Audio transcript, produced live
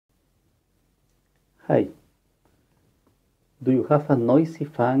Hi, do you have a noisy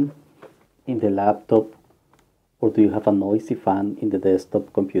fan in the laptop or do you have a noisy fan in the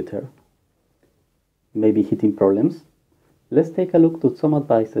desktop computer? Maybe heating problems? Let's take a look to some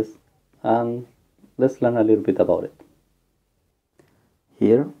advices and let's learn a little bit about it.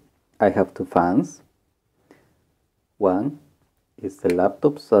 Here I have two fans. One is the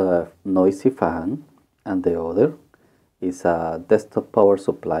laptop's noisy fan and the other is a desktop power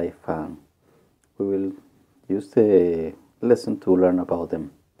supply fan. We will use the lesson to learn about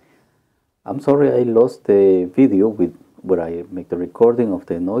them. I'm sorry I lost the video where I make the recording of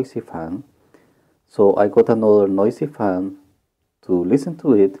the noisy fan, so I got another noisy fan to listen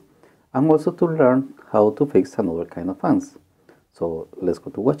to it and also to learn how to fix another kind of fans. So let's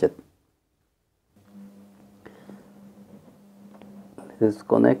go to watch it. Let's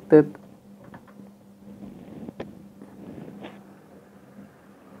connect it.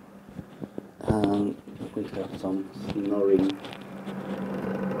 And we have some snoring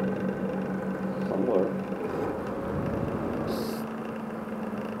somewhere.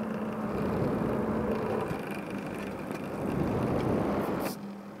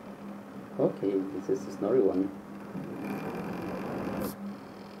 Okay, this is the snoring one.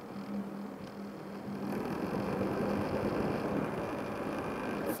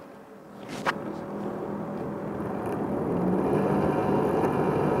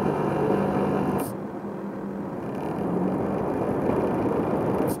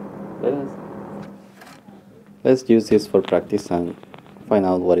 Let's use this for practice and find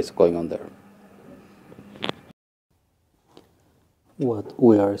out what is going on there. What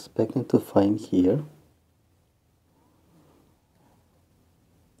we are expecting to find here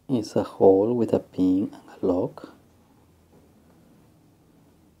is a hole with a pin and a lock.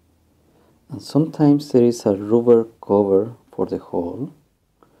 And sometimes there is a rubber cover for the hole,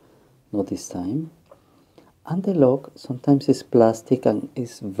 not this time. And the lock sometimes is plastic and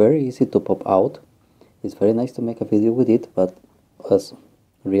is very easy to pop out. It's very nice to make a video with it, but as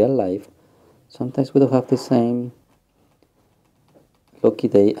real life, sometimes we don't have the same lucky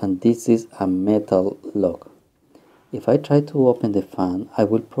day, and this is a metal lock. If I try to open the fan, I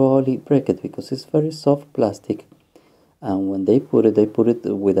will probably break it because it's very soft plastic, and when they put it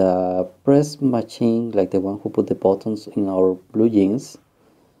with a press machine like the one who put the buttons in our blue jeans,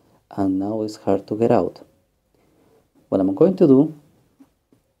 and now it's hard to get out. What I'm going to do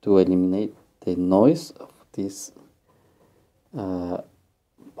to eliminate the noise of this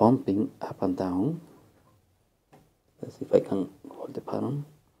pumping up and down, let's see if I can hold the button.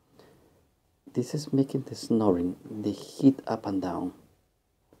 This is making the snoring, the heat up and down.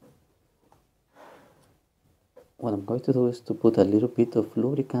 What I'm going to do is to put a little bit of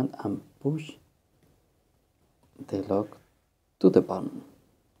lubricant and push the lock to the bottom.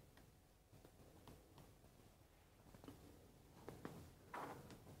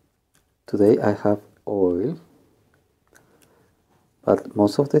 Today I have oil, but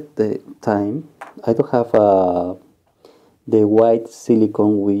most of the time I don't have the white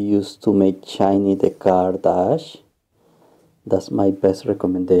silicone we use to make shiny the car dash. That's my best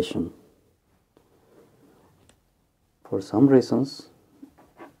recommendation. For some reasons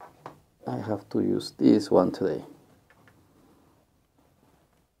I have to use this one today.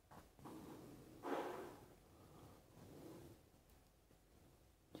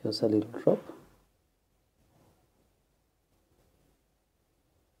 Just a little drop.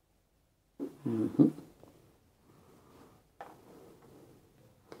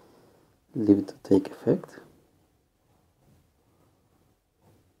 Leave it to take effect.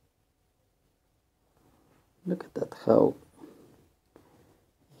 Look at that, how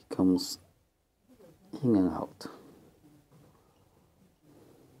it comes in and out.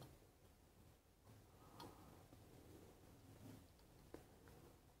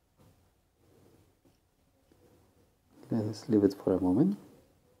 Let's leave it for a moment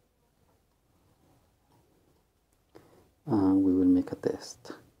and we will make a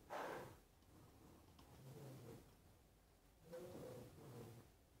test.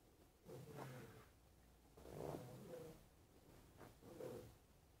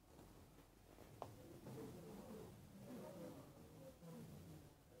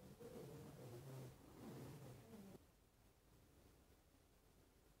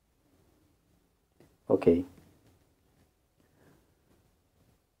 Okay.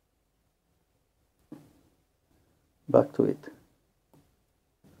 Back to it.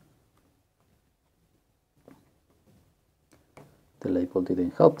 The label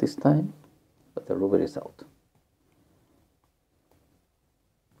didn't help this time, but the rubber is out.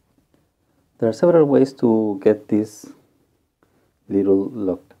 There are several ways to get this little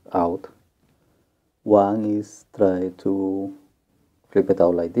lock out. One is try to flip it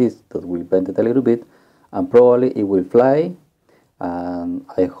out like this. That will bend it a little bit, and probably it will fly. And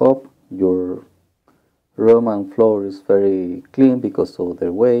I hope your room and floor is very clean, because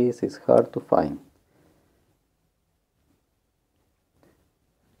other ways it's hard to find.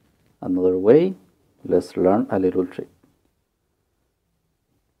 Another way, let's learn a little trick.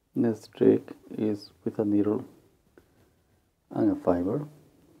 Next trick is with a needle and a fiber.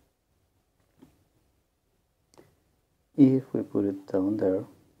 If we put it down there,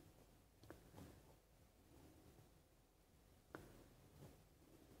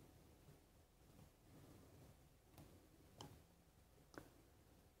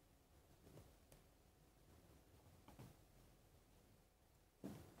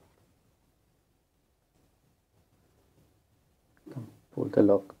 pull the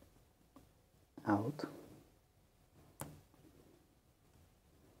lock out.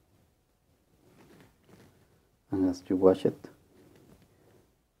 And as you watch it,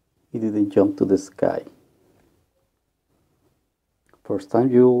 it didn't jump to the sky. First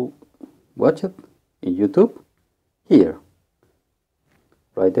time you watch it in YouTube, here,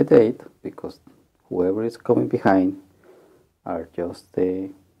 write the date, because whoever is coming behind are just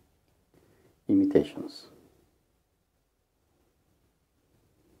the imitations.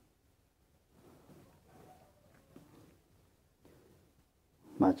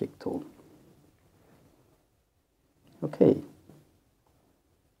 Magic tool. Okay.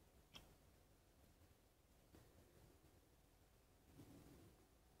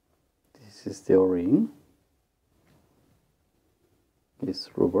 This is the O-ring. It's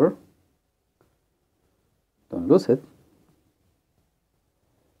rubber. Don't lose it.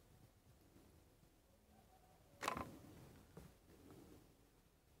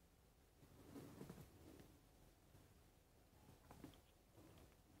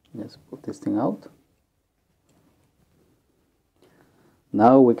 Let's put this thing out.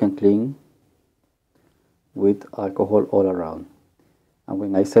 Now we can clean with alcohol all around. And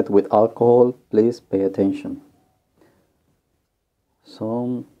when I said with alcohol, please pay attention.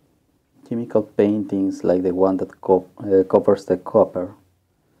 Some chemical paintings, like the one that covers the copper,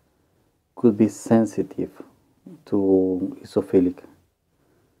 could be sensitive to isophilic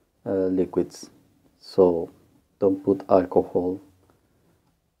liquids. So don't put alcohol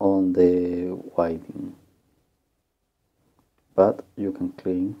on the whiting. But you can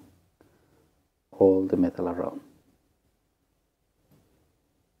clean all the metal around.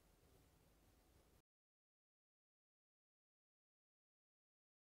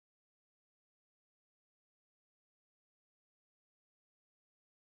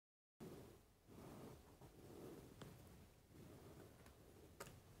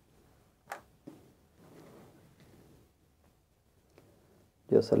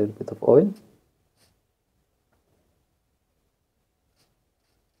 Just a little bit of oil.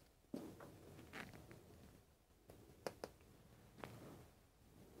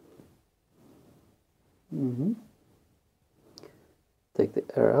 Take the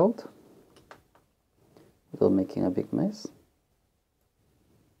air out without making a big mess.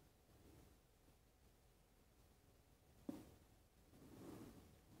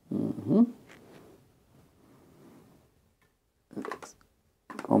 Let's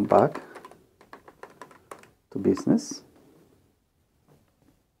come back to business.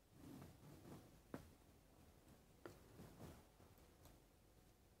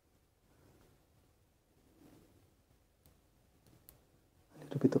 A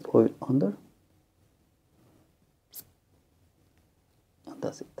little bit of oil under, and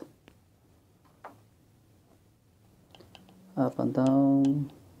that's it. Up and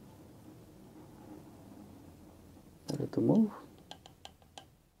down, ready to move.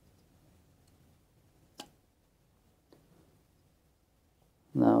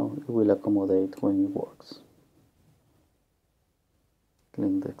 Now it will accommodate when it works.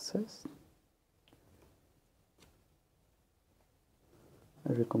 Clean the excess.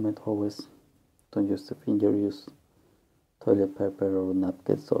 I recommend always don't use the finger, use toilet paper or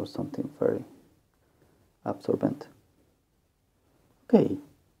napkins or something very absorbent. Okay,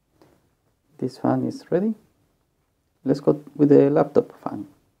 this fan is ready. Let's go with the laptop fan.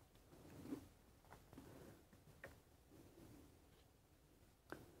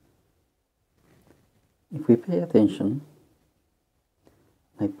 If we pay attention,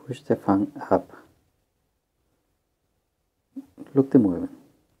 I push the fan up. Look the movement.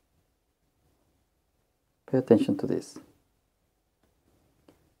 Pay attention to this.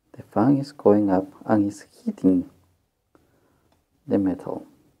 The fan is going up and is hitting the metal.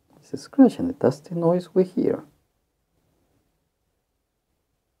 It's scratching it. That's the noise we hear.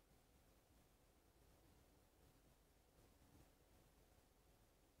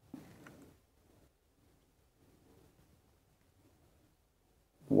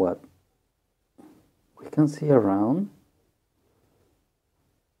 what we can see around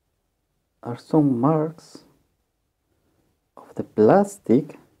are some marks of the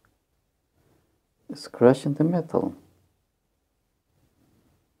plastic scratching the metal.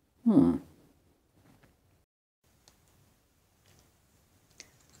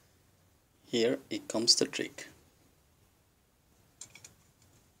 Here it comes the trick.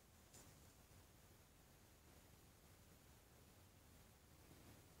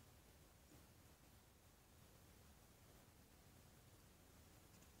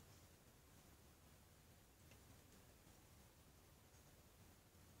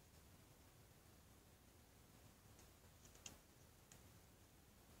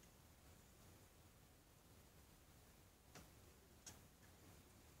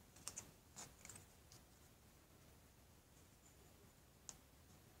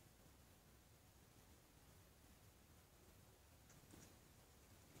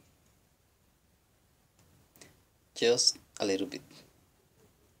 Just a little bit,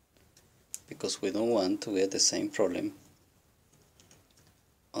 because we don't want to get the same problem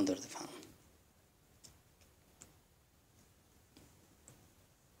under the fan.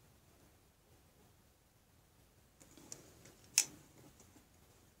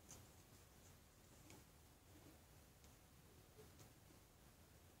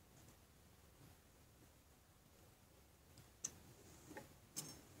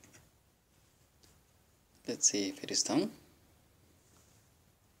 Let's see if it is done.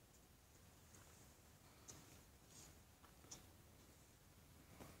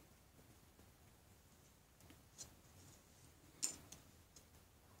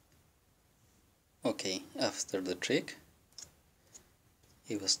 Okay, after the trick,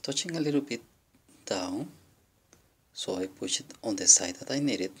 it was touching a little bit down, so I pushed it on the side that I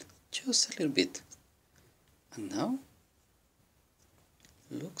needed, just a little bit. And now,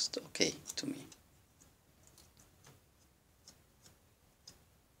 looks okay to me.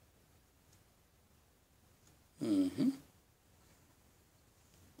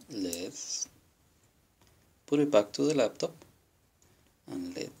 Let's put it back to the laptop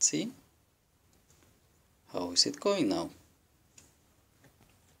and let's see how is it going now.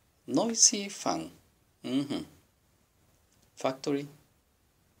 Noisy fan. Factory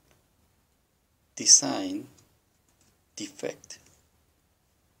design defect.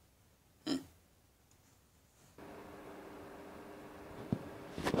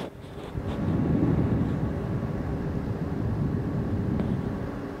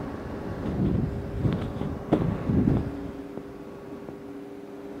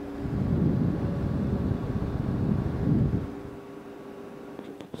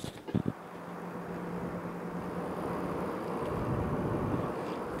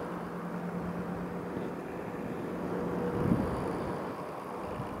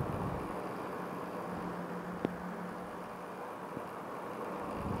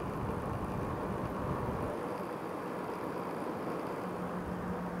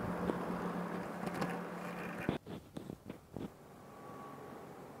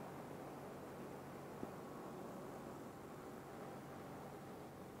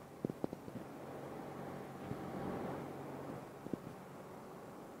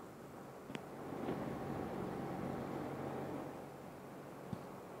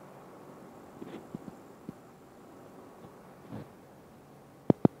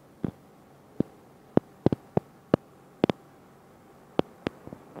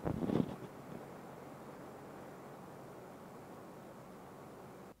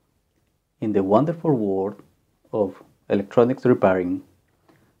 In the wonderful world of electronics repairing,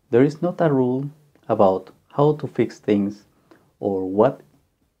 there is not a rule about how to fix things or what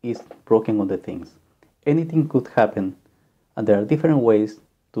is broken on the things. Anything could happen, and there are different ways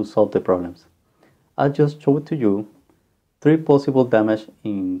to solve the problems. I just showed to you 3 possible damage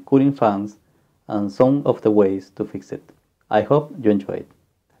in cooling fans and some of the ways to fix it. I hope you enjoyed.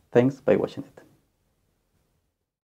 Thanks by watching it.